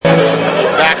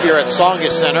here at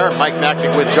Tsongas Center. Mike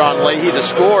Macknick with John Leahy. The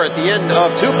score at the end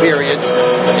of 2 periods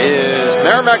is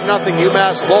Merrimack nothing,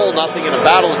 UMass Lowell nothing, in a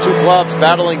battle of 2 clubs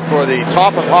battling for the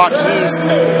top of Hockey East.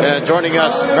 And joining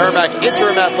us, Merrimack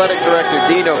Interim Athletic Director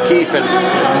Dean O'Keefe.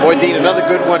 And boy, Dean, another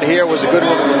good one here. Was a good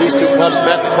one when these 2 clubs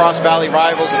met, the Cross Valley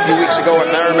rivals, a few weeks ago at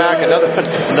Merrimack. Another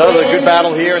good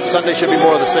battle here, and Sunday should be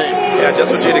more of the same. Yeah,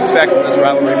 just what you'd expect from this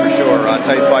rivalry for sure.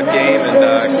 Tight-fought game, and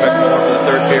expect more for the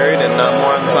 3rd period and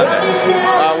more on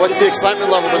Sunday. What's the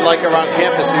excitement level been like around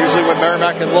campus? Usually when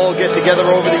Merrimack and Lowell get together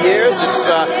over the years, it's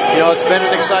been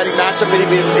an exciting matchup, and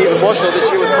even more so this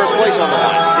year with first place on the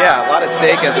line. Yeah, a lot at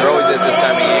stake, as there always is this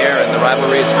time of year, and the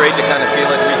rivalry, it's great to kind of feel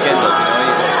it rekindled.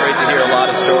 It's great to hear a lot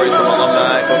of stories from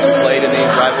alumni, folks who played in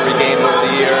these rivalry games over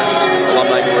the years,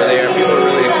 alumni who were there. People are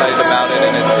really excited about it,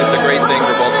 and it's a great thing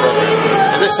for both programs.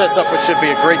 And this sets up what should be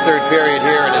a great 3rd period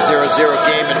here in a 0-0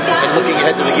 game, and looking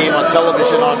ahead to the game on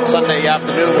television on Sunday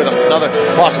afternoon with another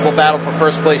possible battle for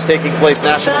first place taking place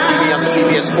national TV on the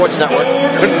CBS Sports Network.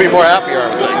 Couldn't be more happier, I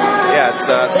would think. Yeah, it's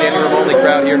a standing room only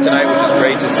crowd here tonight, which is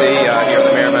great to see here in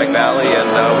the Merrimack Valley, and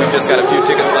we've just got a few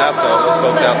tickets left, so those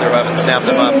folks out there who haven't snapped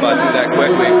them up, do that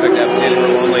quick. We expect to have standing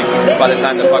room only by the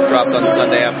time the puck drops on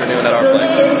Sunday afternoon at our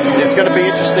place. It's going to be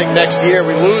interesting next year.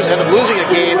 We end up losing a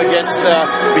game against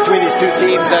between these 2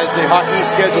 teams as the Hockey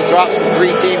East schedule drops from 3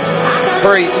 teams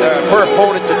per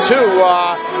opponent to 2.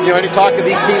 Any talk of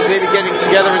these teams maybe getting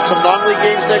together in some non-league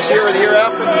games next year or the year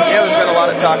after? Yeah, there's been a lot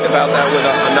of talk about that with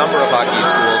a number of Hockey East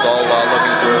schools, all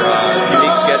looking for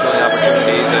unique scheduling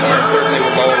opportunities, and certainly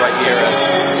with Lowell right here as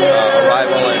a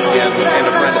rival and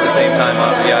a friend at the same time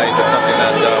off the ice. It's something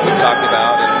that we've talked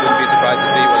about, and wouldn't be surprised to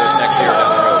see whether it's next year or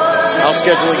down the road. How's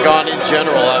scheduling gone in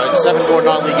general? It's 7 more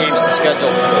non-league games to schedule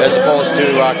as opposed to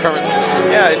currently.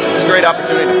 Yeah, it's a great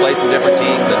opportunity to play some different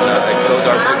teams and expose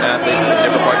our student athletes to some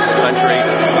different parts of the country,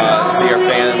 see our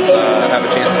fans have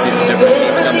a chance to see some different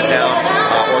teams come to town,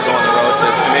 or go on the road to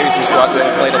maybe some squads we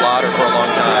haven't played a lot or for a long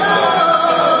time. So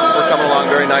we're coming along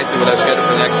very nicely with our schedule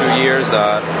for the next few years.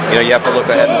 You have to look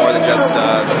ahead more than just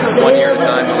 1 year at a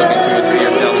time. We're looking 2 or 3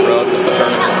 years down the road with some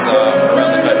tournaments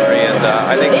around the country, and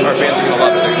I think our fans are going to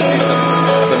love it. They're going to see some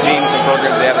teams and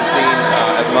programs they haven't seen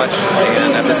as much,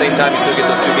 and at the same time, you still get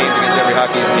those 2 games against every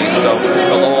Hockey East team. So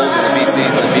the Lowells and the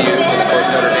BCs and the BUs, and of course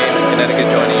Notre Dame and Connecticut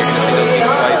joining, you're going to see those teams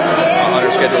twice on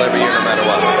our schedule every year, no matter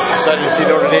what. Excited to see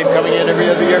Notre Dame coming in every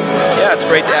other year? Yeah, it's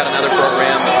great to add another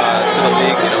program to the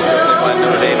league. Certainly when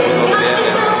Notre Dame was voted in,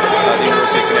 and the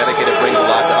University of Connecticut, it brings a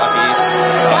lot to Hockey East.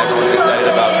 Everyone's excited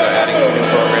about adding a new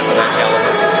program of that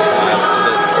caliber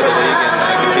to the league,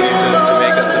 and continue to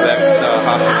make us the best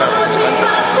hockey conference in the country.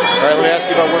 All right, let me ask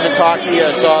you about women's hockey.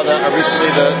 I saw that recently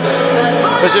the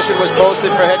position was posted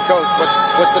for head coach.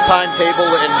 What's the timetable,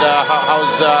 and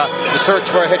how's the search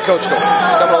for a head coach going?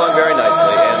 It's coming along very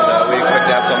nicely, and we expect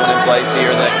to have someone in place here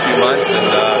in the next few months, and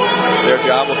their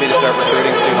job will be to start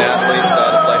recruiting student athletes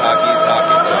to play Hockey East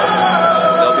hockey. So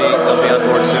they'll be on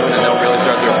board soon, and they'll really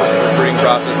start their recruiting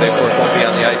process. They, of course, won't be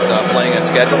on the ice playing a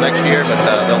schedule next year, but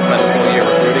they'll spend a full year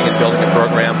recruiting and building a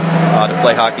program to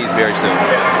play Hockey East very soon.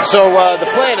 So the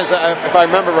plan is, if I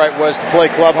remember right, was to play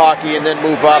club hockey and then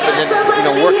move up and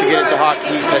then work to get into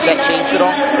Hockey East. Has that changed at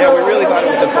all? Yeah, we really thought it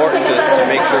was important to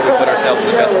make sure we put ourselves in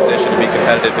the best position to be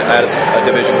competitive as a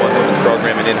Division I women's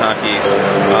program and in Hockey East.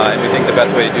 And we think the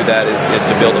best way to do that is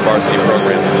to build a varsity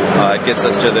program. It gets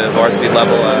us to the varsity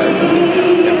level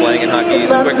and playing in Hockey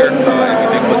East quicker, and we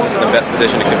think puts us in the best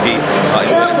position to compete and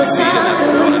win and succeed, and that's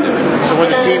what we want to do. So when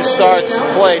the team starts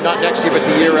play, not next year but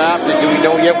the year after, do we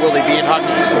know yet will they be in Hockey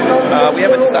East? We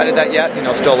haven't decided that yet.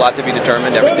 Still a lot to be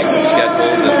determined. Everything from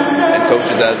schedules and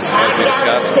coaches as we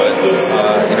discussed. But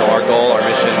our goal, our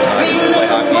mission is to play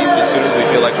Hockey East as soon as we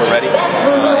feel like we're ready. And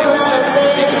we want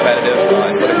to be competitive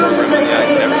and put a program on the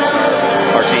ice that everyone on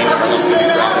our team and our alumni can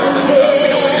be proud of. And we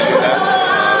know we can do that.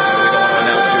 We don't want to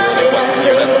announce too early what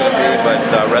year that's going to be, but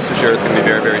rest assured it's going to be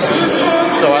very, very soon.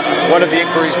 So what have the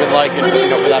inquiries been like for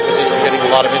that position? Getting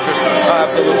a lot of interest?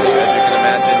 Absolutely. As you can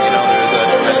imagine, there's a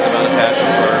tremendous amount of passion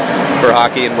for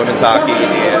hockey and women's hockey, and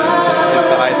it's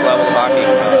the highest level of hockey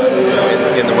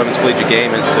in the women's collegiate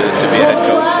game is to be a head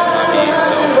coach in Hockey East.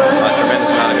 So a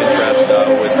tremendous amount of interest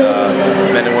with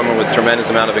men and women with tremendous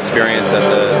amount of experience at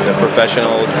the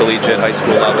professional, collegiate, high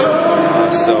school level.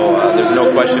 So there's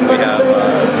no question we have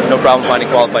no problem finding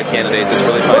qualified candidates. It's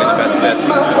really finding the best fit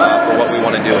for what we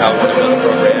want to do, how we want to build the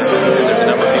program, and there's a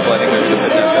number of people I think that are going to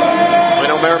fit that bill. I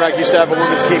know Merrimack used to have a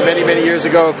women's team many, many years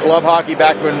ago, club hockey,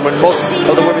 back when most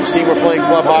of the women's team were playing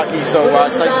club hockey, so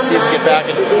it's nice to see them get back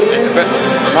and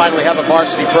finally have a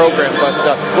varsity program. But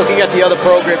looking at the other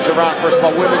programs around, first of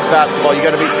all, women's basketball, you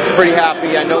got to be pretty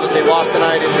happy. I know that they lost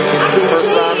tonight in the first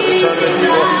round of the tournament.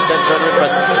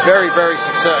 very, very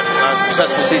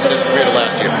successful season as compared to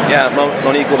last year. Yeah,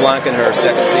 Monique LeBlanc in her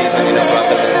second season,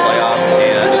 brought them to the playoffs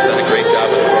and has done a great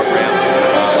job with the program.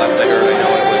 Last I heard, I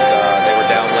know it was they were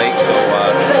down late, so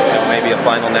maybe a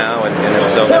final now, and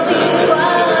so that's it to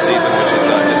their season, which is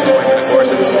a disappointment. Of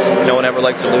course, no one ever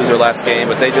likes to lose their last game,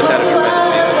 but they just had a tremendous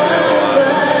season.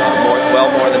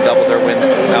 More than double their win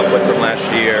output from last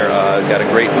year. Got a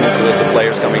great nucleus of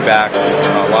players coming back.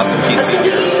 Lost some key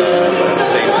seniors at the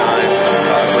same time.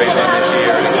 Great run this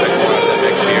year, and expect more of that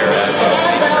next year as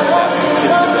Monique and her staff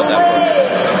continue to build that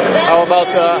program. How about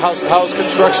how's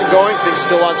construction going? Things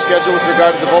still on schedule with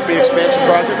regard to the Volpe expansion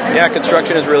project? Yeah,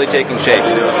 construction is really taking shape.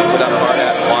 If you put on a hard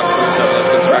hat and walk through some of those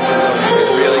construction zones, you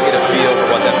can really get a feel for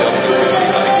what that building is going to be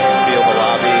like. You can feel the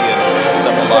lobby and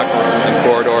some of the locker rooms and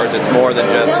corridors. It's more than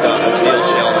just a steel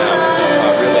shell now.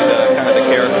 Really, the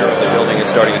character of the building is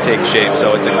starting to take shape.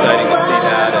 So it's exciting to see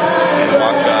that and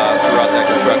walk throughout that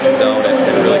construction zone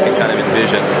and really can kind of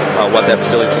envision what that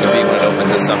facility is going to be when it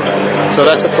opens this summer. So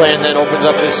that's the plan then, opens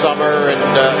up this summer and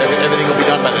everything will be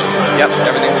done by then? Yep,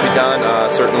 everything will be done.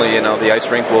 Certainly, the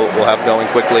ice rink will have going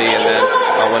quickly, and then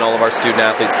when all of our student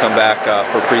athletes come back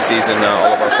for preseason,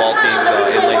 all of our fall teams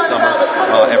in late summer,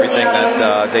 everything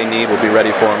that they need will be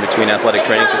ready for them between athletic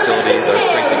training facilities, our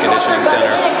strength and conditioning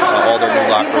center, all their new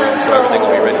locker rooms, so everything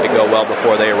will be ready to go well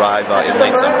before they arrive in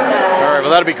late summer. All right,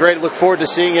 well, that'll be great. Look forward to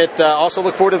seeing it. Also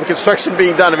look forward to the construction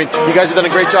being done. I mean, you guys have done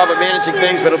a great job of managing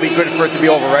things, but it'll be good for it to be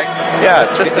over, right? Yeah,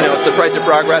 it's the price of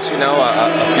progress, a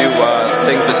few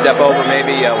things to step over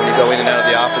maybe when you go in and out of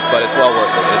the office, but it's well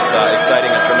worth it. It's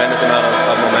exciting, a tremendous amount of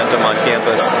momentum on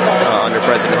campus under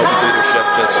President Hope's leadership,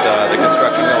 just the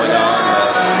construction going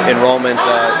on, enrollment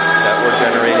that we're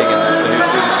generating, and the new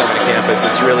students coming to campus.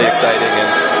 It's really exciting, and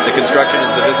the construction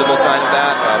is the visible side of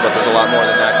that, but there's a lot more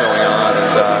than that going on,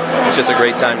 and it's just a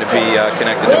great time to be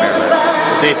connected to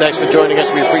Merrimack. Dean, thanks for joining us.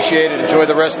 We appreciate it. Enjoy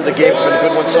the rest of the game. It's been a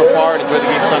good one so far, and enjoy the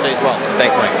game Sunday as well.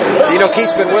 Thanks, Mike. Dino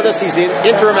Keith's been with us. He's the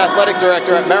interim athletic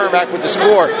director at Merrimack with the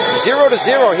score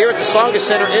 0-0 here at the Tsongas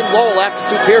Center in Lowell after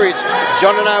 2 periods.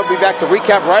 John and I will be back to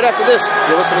recap right after this.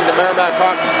 You're listening to Merrimack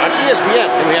Hockey on ESPN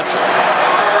New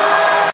Hampshire.